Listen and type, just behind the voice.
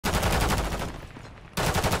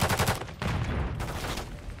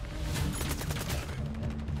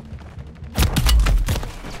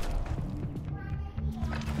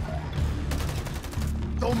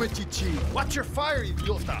Думайте, Chief. Watch your fire,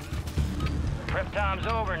 idiota. Prep time's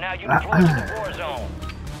over. Now you deploy to the war zone.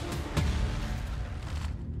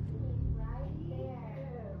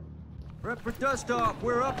 Prep for dust off.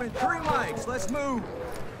 We're up in 3 mics. Let's move.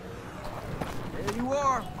 There you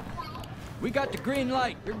are. We got the green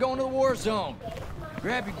light. You're going to the war zone.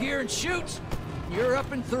 Grab your gear and shoot. You're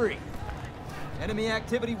up in 3. Enemy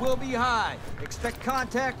activity will be high. Expect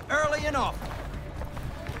contact early and often.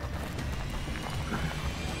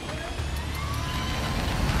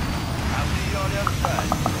 I'll see you on the other side.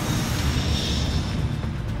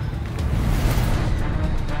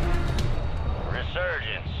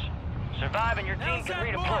 Resurgence. Survive and your team can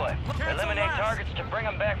redeploy. Eliminate targets to bring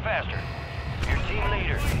them back faster. Your team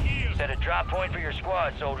leader. Set a drop point for your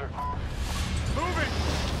squad, soldier. Move it!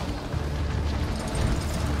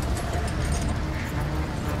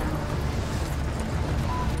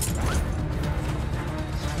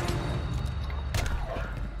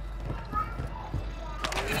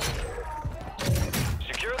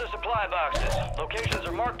 Secure the supply boxes. Locations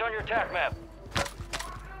are marked on your TAC map.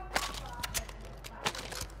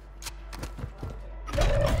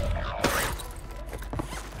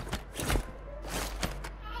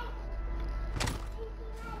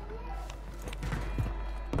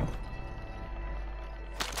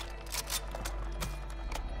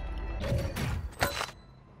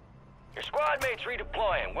 Your squad mates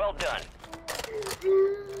redeploying. Well done.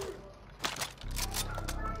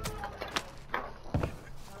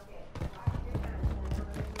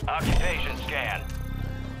 Occupation scan.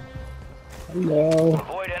 Hello.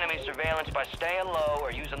 Avoid enemy surveillance by staying low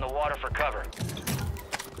or using the water for cover.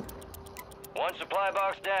 1 supply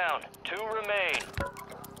box down. 2 remain.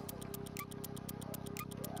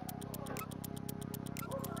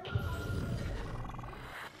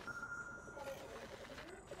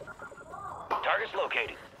 Targets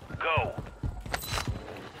located. Go.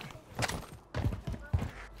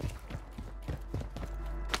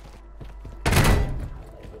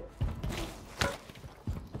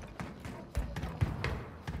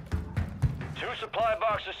 Two supply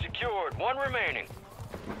boxes secured. 1 remaining.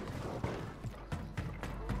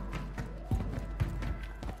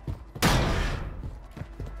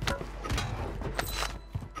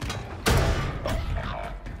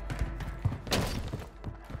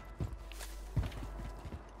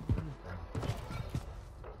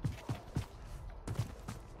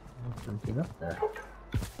 Something up there.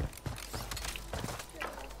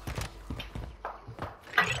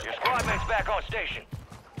 Your squad mates back on station.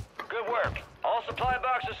 Good work. All supply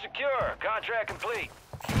boxes secure. Contract complete.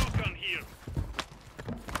 Shotgun here.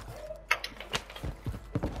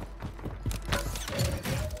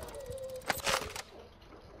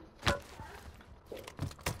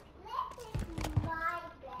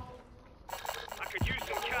 I could use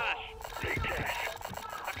some cash. Big cash.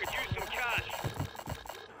 I could use some cash.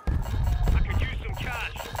 I could use some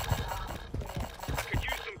cash. I could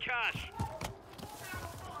use some cash.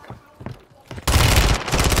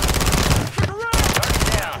 Target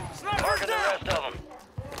down. Marking the rest of them.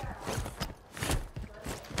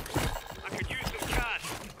 I could use some cash.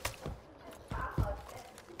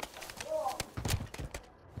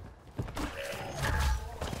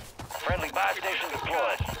 Friendly buy station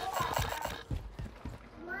deployed.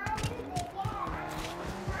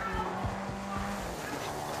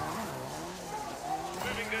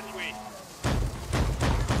 Moving this way.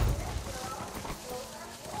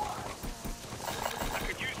 I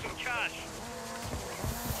could use some cash.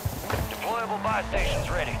 Deployable buy stations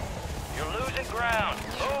ready. You're losing ground.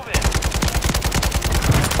 Move it.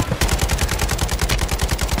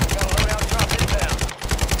 Got a loadout drop inbound.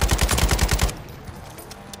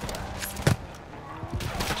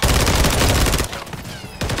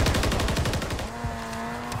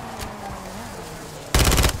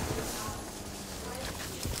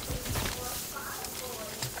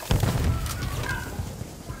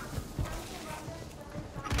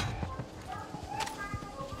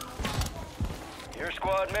 Your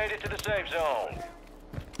squad made it to the safe zone.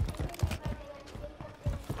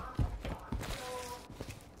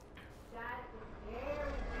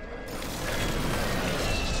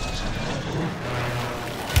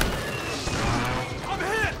 I'm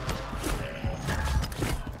hit!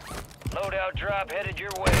 Loadout drop headed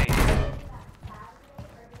your way.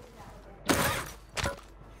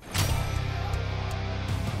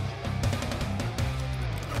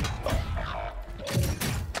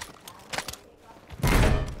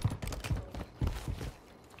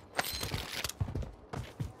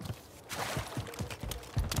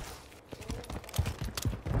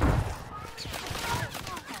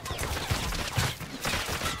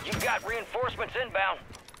 You've got reinforcements inbound.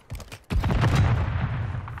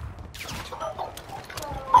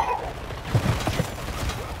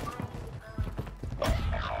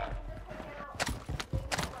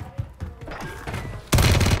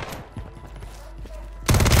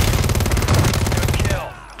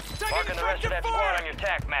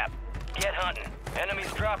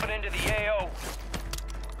 Enemies dropping into the AO.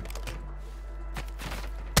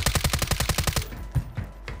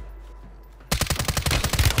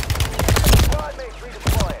 Squad mates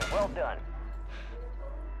redeploying. Well done.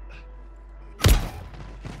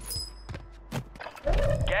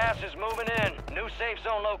 Gas is moving in. New safe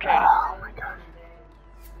zone located. Oh my gosh.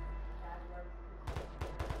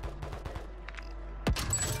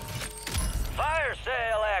 Fire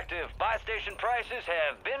sale active. Buy station prices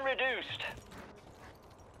have been reduced.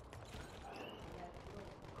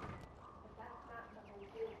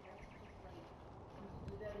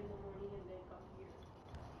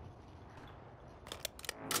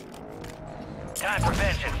 Time for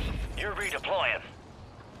vengeance. You're redeploying.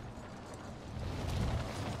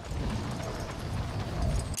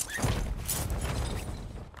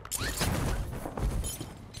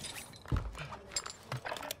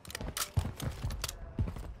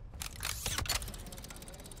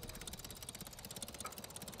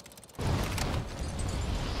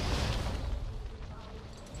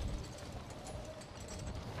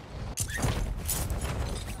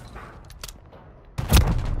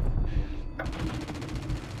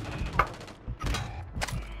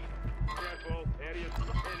 Careful, area,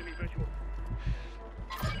 enemy visual.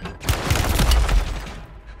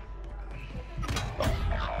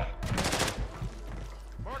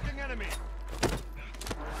 Marking enemy.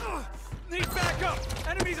 Need backup!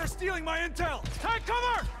 Enemies are stealing my intel! Take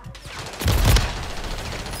cover!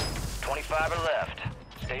 25 are left.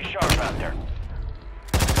 Stay sharp out there.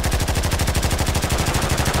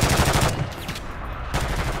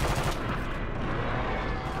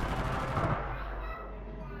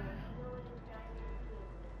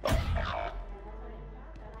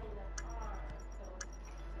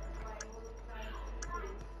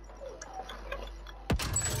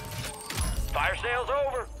 Fire sale's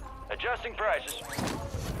over. Adjusting prices.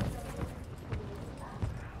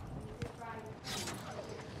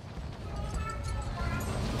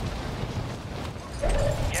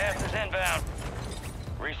 Gas is inbound.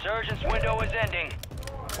 Resurgence window is ending.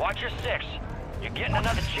 Watch your six. You're getting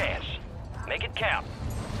another chance. Make it count.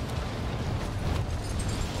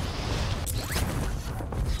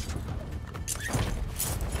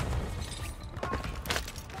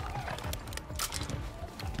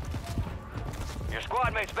 Your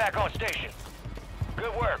squad mate's back on station.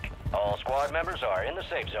 Good work. All squad members are in the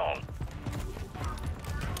safe zone.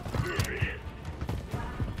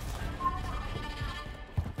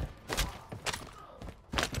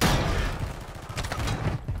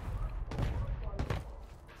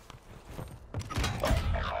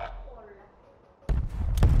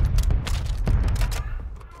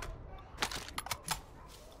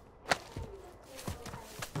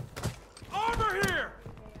 Armor here!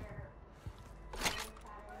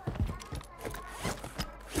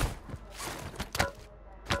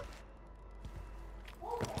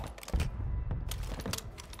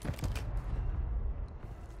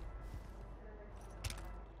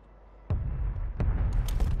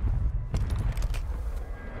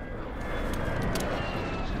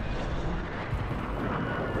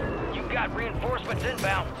 You've got reinforcements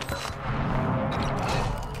inbound.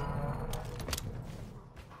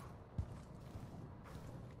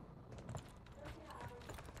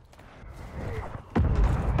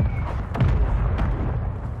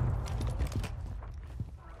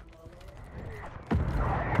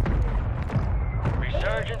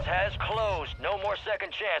 Resurgence has closed. No more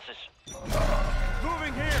second chances.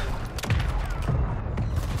 Moving here!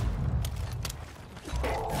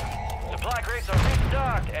 Supply crates are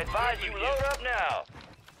restocked. Advise you load up now.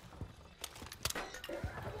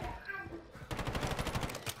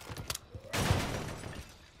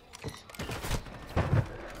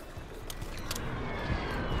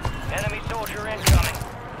 Enemy soldier incoming.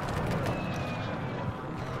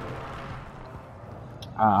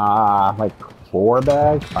 Like 4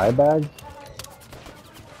 bags, 5 bags?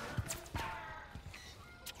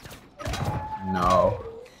 No.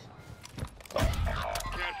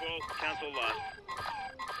 Careful, cancel lost.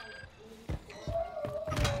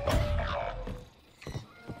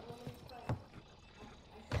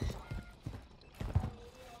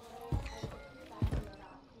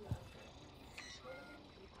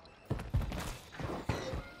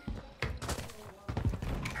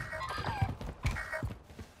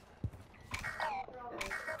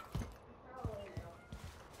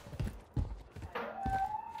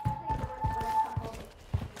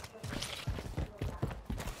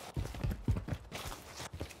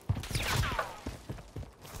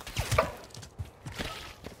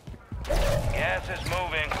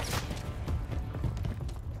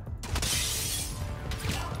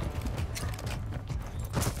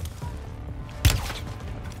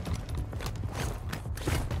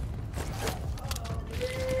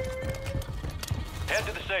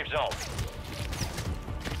 safe zone.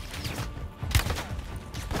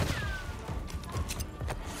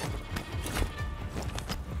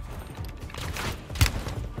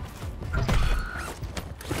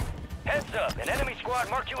 Heads up, an enemy squad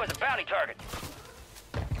marked you as a bounty target.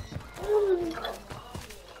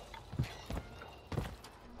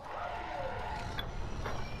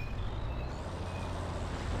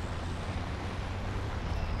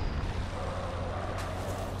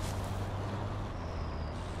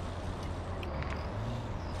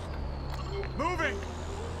 Moving!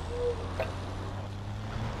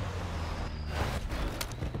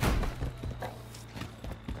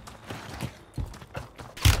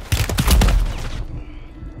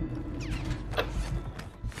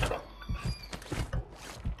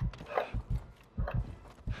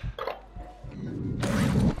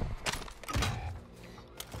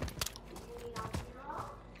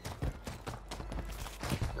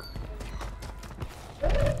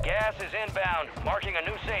 Gas is inbound, marking a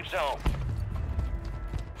new safe zone.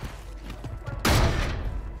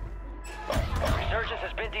 Resurgence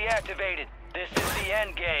has been deactivated. This is the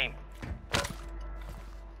end game.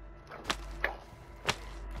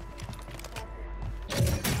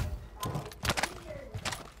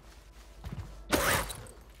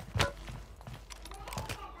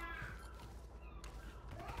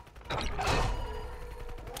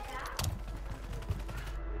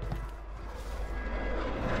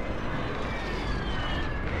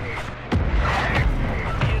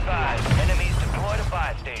 Be advised, enemies deployed a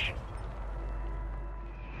buy station.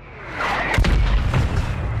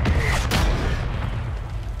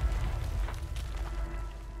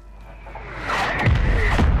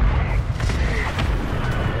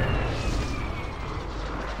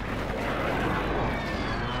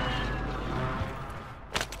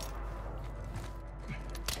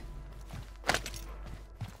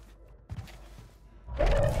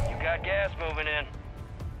 You got gas moving in.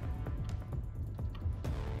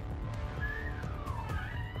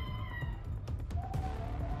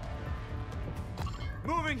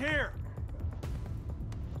 Moving here!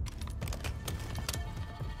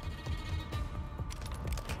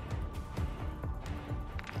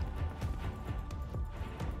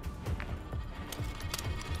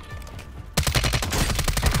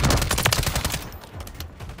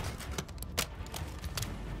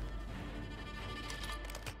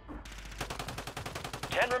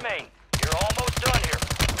 Ten remain. You're almost done here.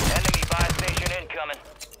 Enemy buy station incoming.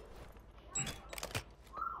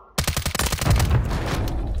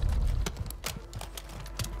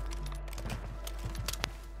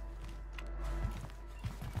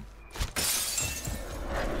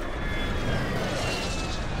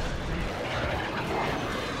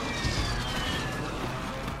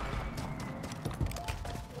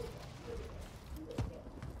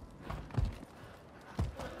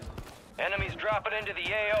 Enemies dropping into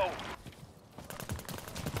the AO.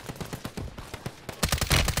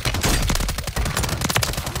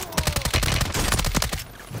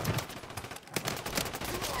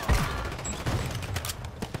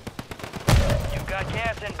 You've got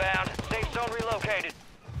gas inbound. Safe zone relocated.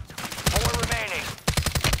 4 remaining.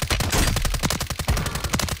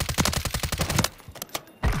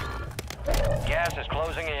 Gas is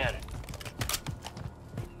closing in.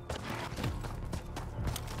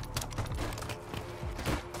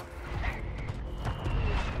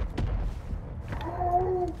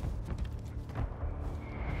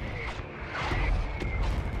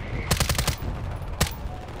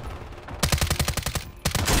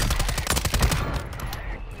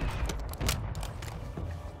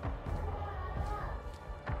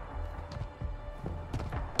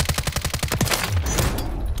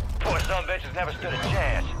 Poor some bitches never stood a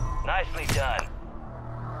chance. Nicely done.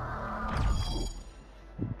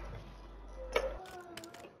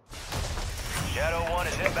 Shadow 1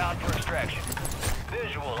 is inbound for extraction.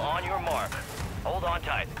 Visual on your mark. Hold on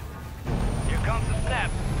tight. Here comes the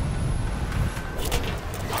snap.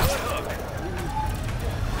 Good hook.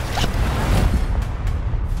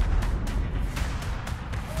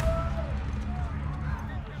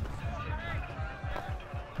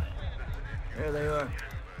 There they are.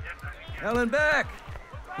 Helen back!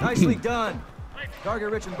 Nicely done.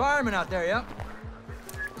 Target-rich environment out there, yeah?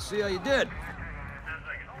 Let's see how you did.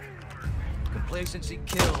 Complacency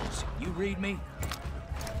kills. You read me?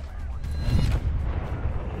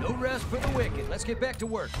 No rest for the wicked. Let's get back to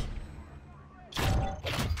work.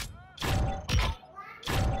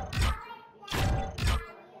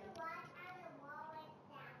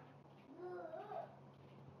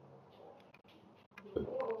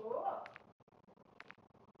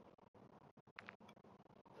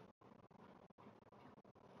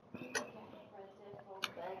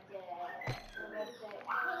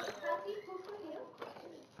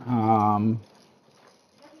 No,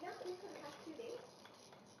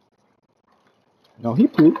 he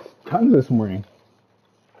pooped tons this morning.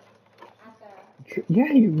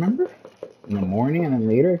 Yeah, you remember? In the morning and then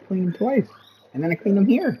later I cleaned him twice. And then I cleaned him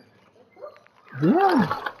here.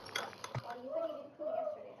 Yeah.